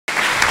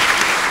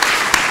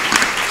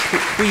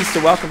pleased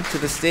to welcome to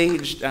the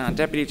stage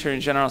Deputy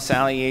Attorney General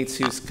Sally Yates,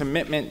 whose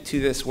commitment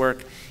to this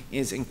work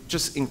is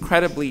just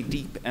incredibly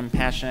deep and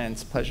passionate, and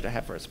it's a pleasure to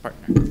have her as a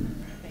partner.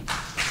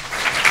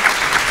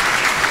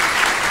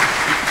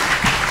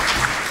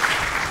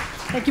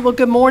 Thank you. Well,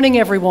 good morning,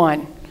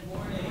 everyone. Good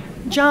morning.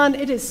 John,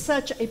 it is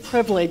such a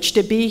privilege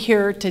to be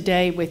here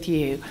today with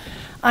you.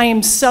 I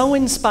am so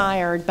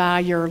inspired by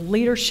your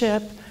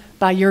leadership,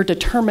 by your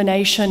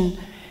determination,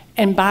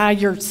 and by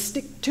your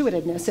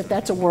stick-to-itiveness, if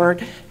that's a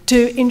word,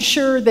 to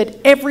ensure that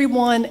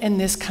everyone in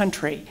this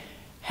country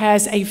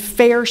has a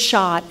fair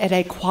shot at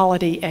a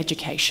quality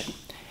education.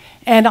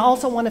 And I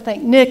also want to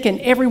thank Nick and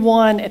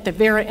everyone at the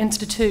Vera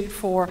Institute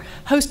for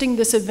hosting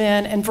this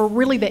event and for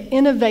really the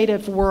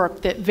innovative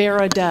work that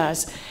Vera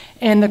does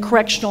in the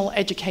correctional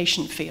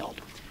education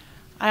field.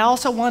 I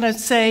also want to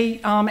say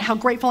how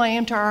grateful I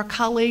am to our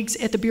colleagues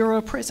at the Bureau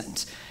of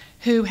Prisons,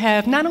 who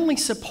have not only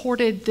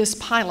supported this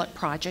pilot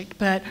project,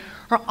 but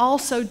are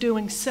also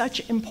doing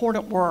such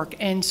important work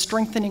in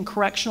strengthening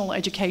correctional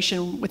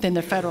education within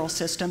the federal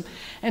system.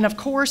 And of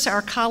course,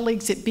 our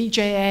colleagues at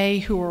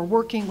BJA who are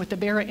working with the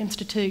Vera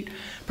Institute,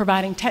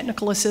 providing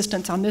technical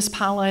assistance on this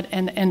pilot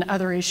and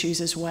other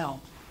issues as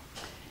well.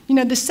 You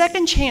know, the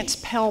Second Chance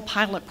Pell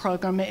pilot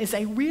program is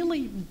a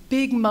really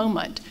big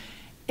moment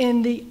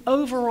in the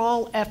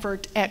overall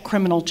effort at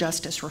criminal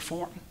justice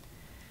reform.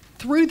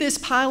 Through this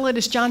pilot,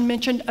 as John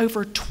mentioned,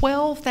 over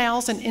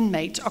 12,000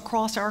 inmates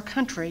across our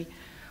country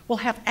will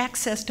have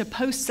access to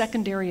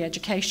post-secondary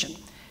education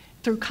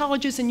through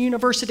colleges and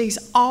universities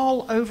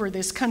all over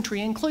this country,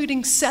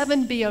 including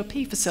 7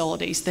 BOP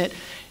facilities that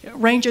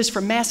ranges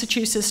from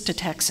Massachusetts to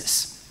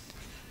Texas.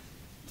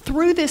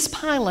 Through this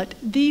pilot,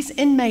 these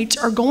inmates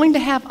are going to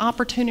have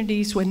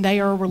opportunities when they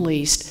are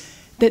released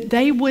that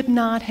they would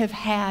not have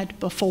had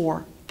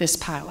before this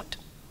pilot.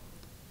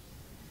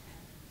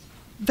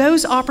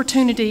 Those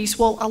opportunities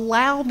will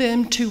allow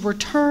them to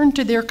return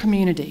to their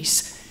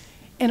communities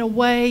in a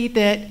way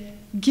that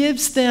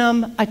gives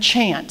them a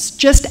chance,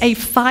 just a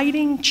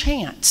fighting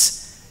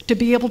chance, to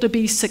be able to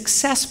be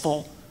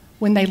successful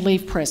when they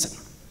leave prison.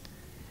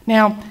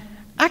 Now,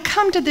 I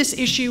come to this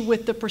issue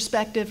with the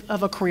perspective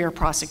of a career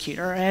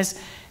prosecutor. As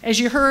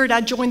you heard,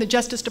 I joined the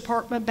Justice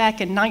Department back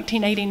in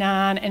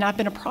 1989, and I've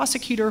been a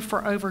prosecutor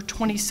for over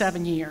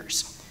 27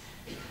 years.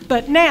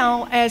 But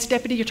now, as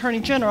Deputy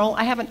Attorney General,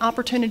 I have an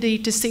opportunity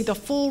to see the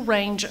full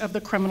range of the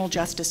criminal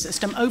justice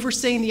system,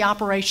 overseeing the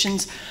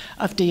operations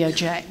of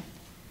DOJ.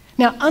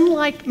 Now,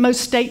 unlike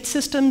most state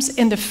systems,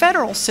 in the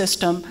federal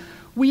system,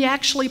 we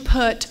actually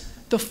put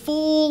the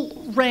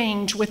full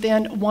range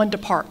within one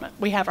department.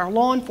 We have our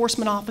law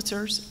enforcement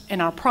officers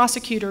and our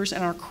prosecutors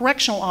and our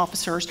correctional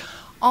officers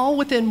all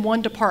within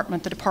one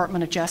department, the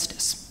Department of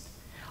Justice,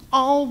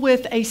 all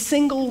with a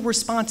single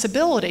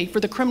responsibility for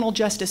the criminal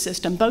justice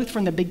system, both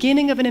from the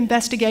beginning of an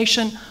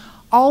investigation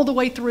all the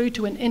way through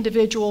to an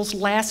individual's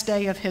last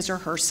day of his or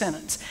her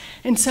sentence.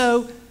 And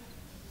so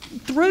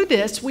through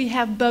this, we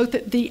have both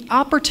the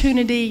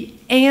opportunity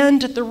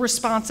and the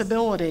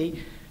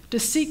responsibility to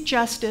seek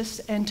justice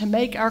and to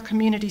make our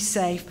community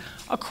safe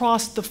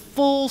across the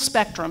full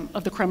spectrum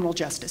of the criminal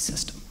justice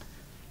system.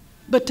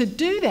 But to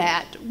do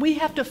that, we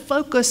have to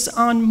focus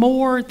on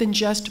more than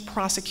just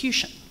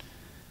prosecution.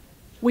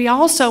 We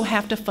also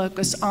have to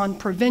focus on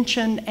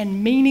prevention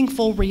and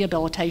meaningful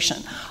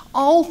rehabilitation.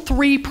 All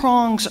 3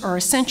 prongs are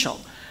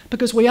essential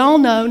because we all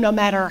know no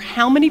matter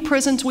how many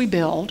prisons we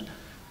build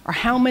or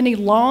how many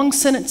long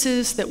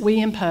sentences that we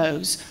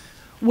impose,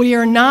 we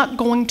are not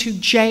going to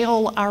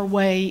jail our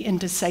way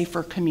into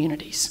safer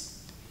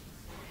communities.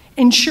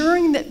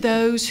 Ensuring that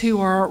those who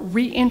are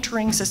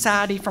re-entering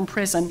society from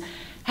prison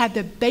have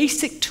the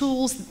basic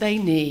tools that they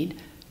need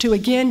to,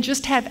 again,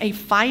 just have a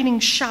fighting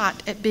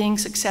shot at being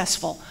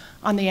successful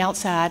on the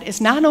outside is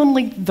not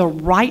only the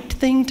right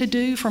thing to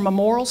do from a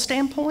moral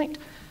standpoint,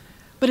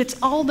 but it's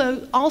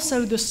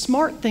also the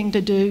smart thing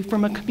to do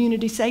from a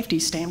community safety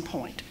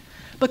standpoint,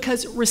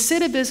 because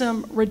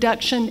recidivism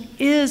reduction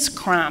is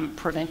crime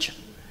prevention.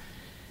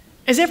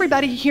 As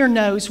everybody here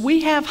knows,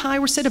 we have high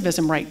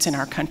recidivism rates in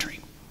our country,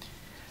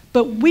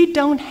 but we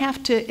don't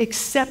have to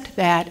accept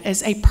that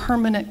as a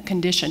permanent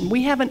condition.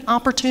 We have an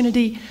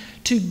opportunity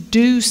to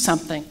do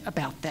something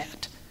about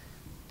that.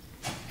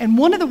 And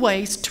one of the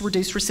ways to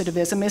reduce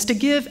recidivism is to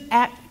give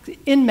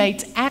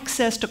inmates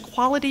access to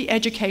quality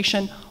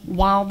education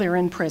while they're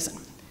in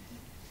prison.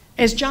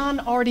 As John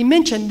already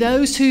mentioned,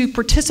 those who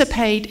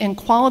participate in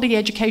quality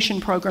education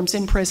programs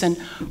in prison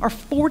are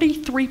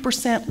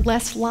 43%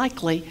 less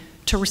likely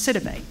to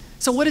recidivate.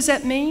 So what does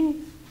that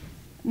mean?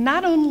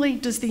 Not only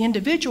does the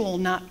individual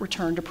not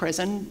return to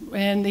prison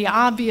and the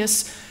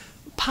obvious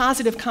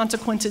positive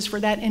consequences for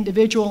that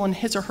individual and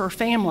his or her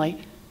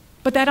family,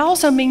 but that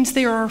also means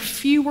there are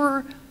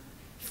fewer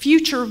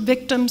future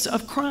victims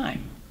of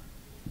crime.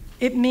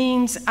 It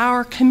means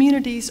our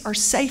communities are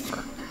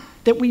safer,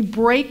 that we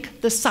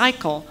break the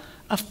cycle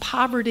of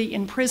poverty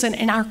in prison,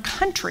 and our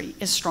country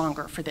is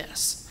stronger for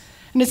this.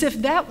 And as if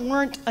that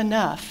weren't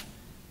enough,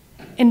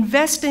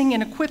 investing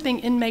in equipping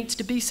inmates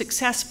to be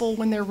successful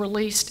when they're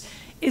released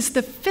is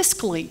the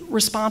fiscally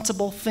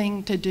responsible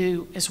thing to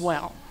do as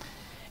well.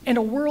 In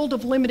a world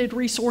of limited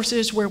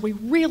resources where we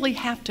really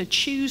have to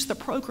choose the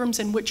programs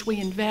in which we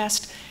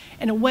invest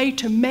in a way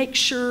to make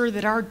sure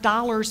that our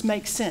dollars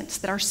make sense,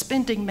 that our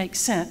spending makes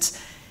sense,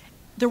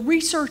 the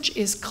research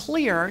is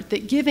clear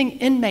that giving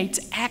inmates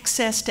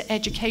access to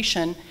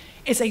education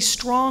is a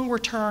strong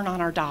return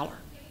on our dollar.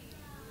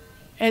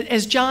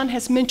 As John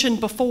has mentioned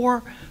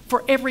before,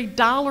 for every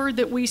dollar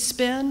that we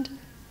spend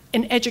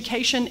in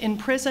education in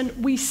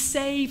prison, we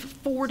save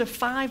 $4 to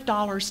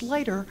 $5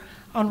 later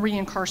on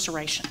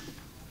reincarceration.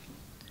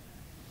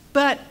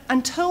 But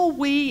until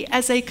we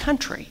as a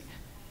country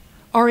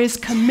are as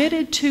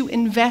committed to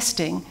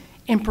investing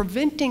in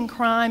preventing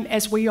crime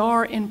as we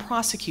are in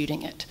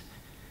prosecuting it,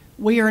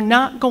 we are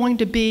not going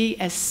to be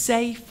as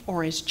safe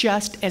or as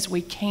just as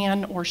we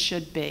can or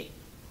should be.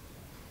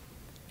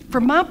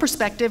 From my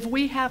perspective,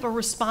 we have a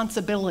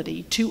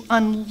responsibility to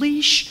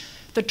unleash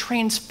the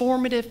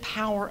transformative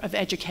power of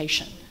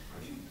education,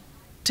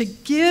 to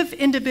give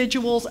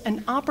individuals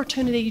an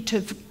opportunity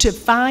to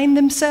find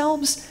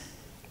themselves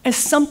as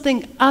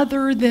something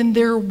other than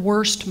their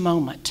worst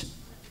moment.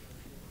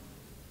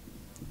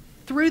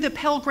 Through the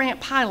Pell Grant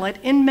pilot,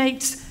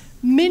 inmates,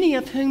 many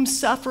of whom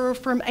suffer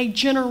from a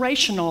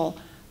generational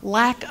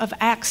lack of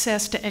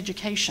access to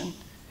education,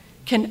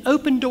 can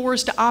open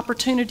doors to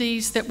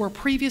opportunities that were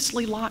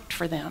previously locked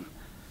for them.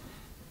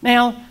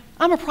 Now,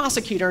 I'm a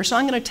prosecutor, so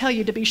I'm going to tell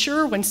you, to be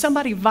sure, when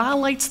somebody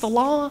violates the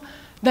law,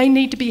 they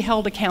need to be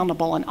held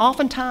accountable, and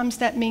oftentimes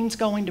that means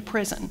going to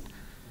prison.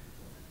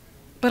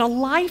 But a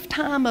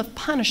lifetime of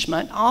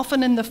punishment,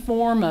 often in the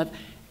form of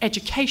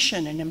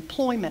education and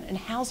employment and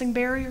housing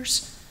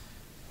barriers,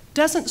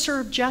 doesn't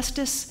serve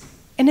justice,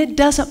 and it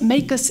doesn't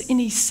make us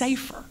any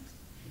safer.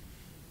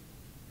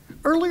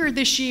 Earlier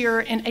this year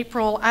in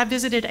April, I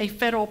visited a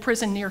federal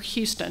prison near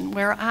Houston,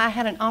 where I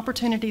had an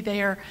opportunity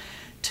there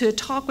to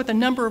talk with a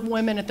number of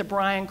women at the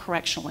Bryan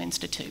Correctional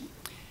Institute.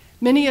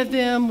 Many of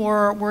them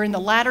were in the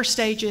latter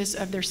stages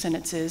of their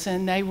sentences,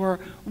 and they were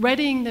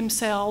readying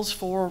themselves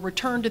for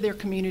return to their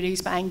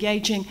communities by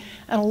engaging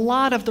in a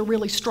lot of the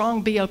really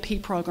strong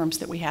BOP programs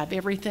that we have,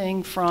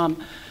 everything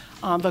from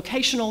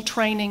vocational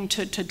training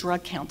to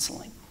drug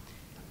counseling.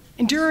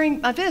 And during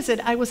my visit,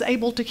 I was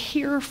able to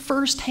hear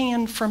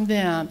firsthand from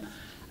them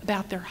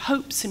about their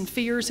hopes and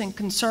fears and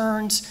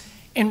concerns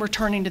in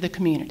returning to the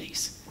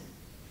communities.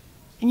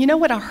 And you know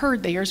what I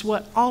heard there is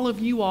what all of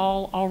you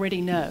all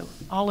already know,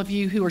 all of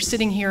you who are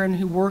sitting here and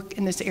who work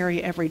in this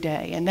area every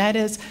day, and that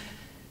is,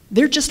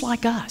 they're just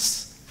like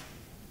us.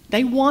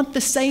 They want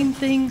the same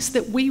things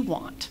that we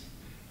want.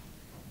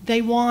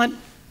 They want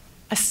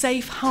a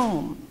safe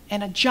home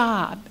and a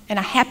job and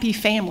a happy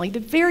family, the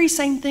very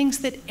same things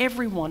that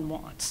everyone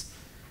wants.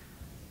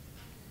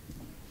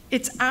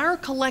 It's our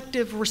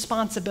collective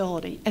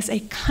responsibility as a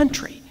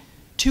country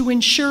to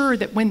ensure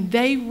that when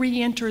they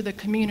re-enter the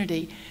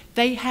community,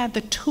 they have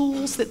the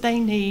tools that they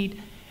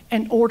need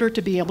in order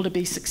to be able to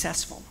be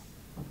successful.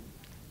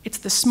 It's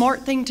the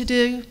smart thing to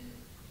do,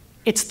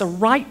 it's the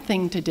right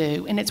thing to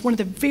do, and it's one of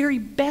the very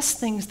best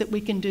things that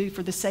we can do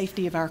for the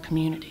safety of our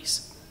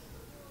communities.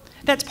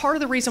 That's part of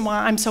the reason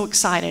why I'm so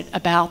excited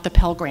about the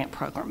Pell Grant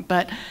program,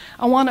 but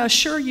I want to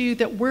assure you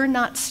that we're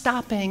not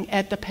stopping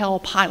at the Pell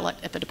pilot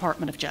at the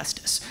Department of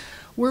Justice.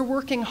 We're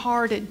working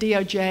hard at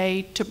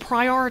DOJ to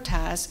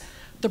prioritize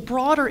the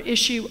broader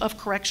issue of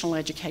correctional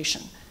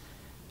education.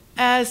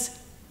 As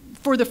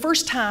for the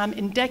first time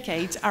in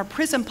decades, our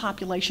prison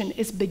population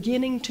is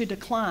beginning to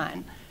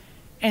decline.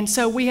 And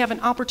so we have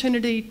an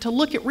opportunity to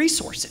look at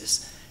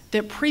resources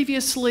that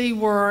previously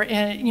were,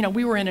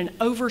 we were in an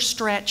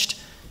overstretched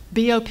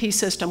BOP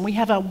system. We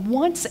have a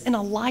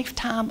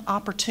once-in-a-lifetime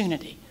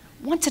opportunity,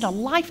 once in a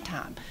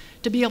lifetime,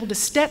 to be able to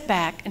step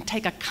back and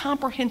take a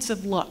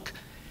comprehensive look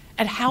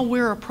at how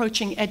we're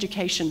approaching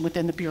education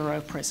within the Bureau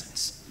of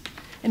Prisons.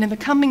 And in the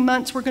coming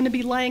months, we're going to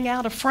be laying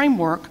out a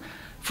framework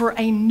for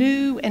a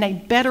new and a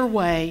better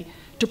way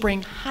to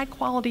bring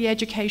high-quality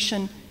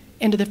education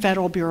into the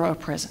Federal Bureau of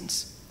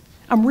Prisons.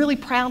 I'm really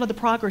proud of the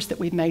progress that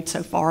we've made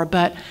so far,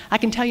 but I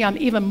can tell you I'm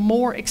even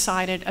more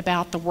excited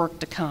about the work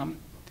to come.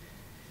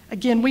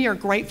 Again, we are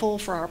grateful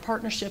for our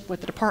partnership with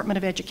the Department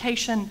of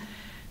Education,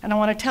 and I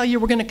want to tell you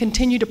we're going to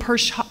continue to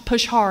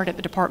push hard at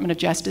the Department of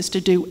Justice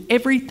to do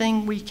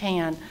everything we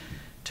can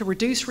to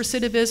reduce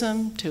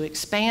recidivism, to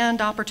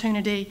expand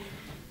opportunity,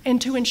 and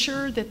to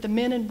ensure that the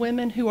men and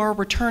women who are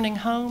returning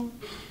home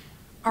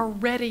are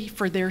ready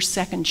for their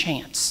second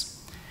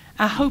chance.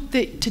 I hope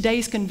that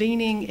today's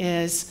convening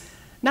is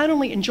not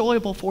only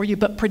enjoyable for you,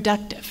 but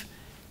productive.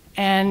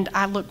 And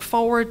I look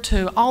forward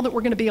to all that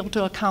we're going to be able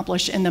to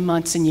accomplish in the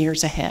months and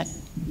years ahead.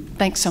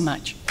 Thanks so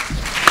much.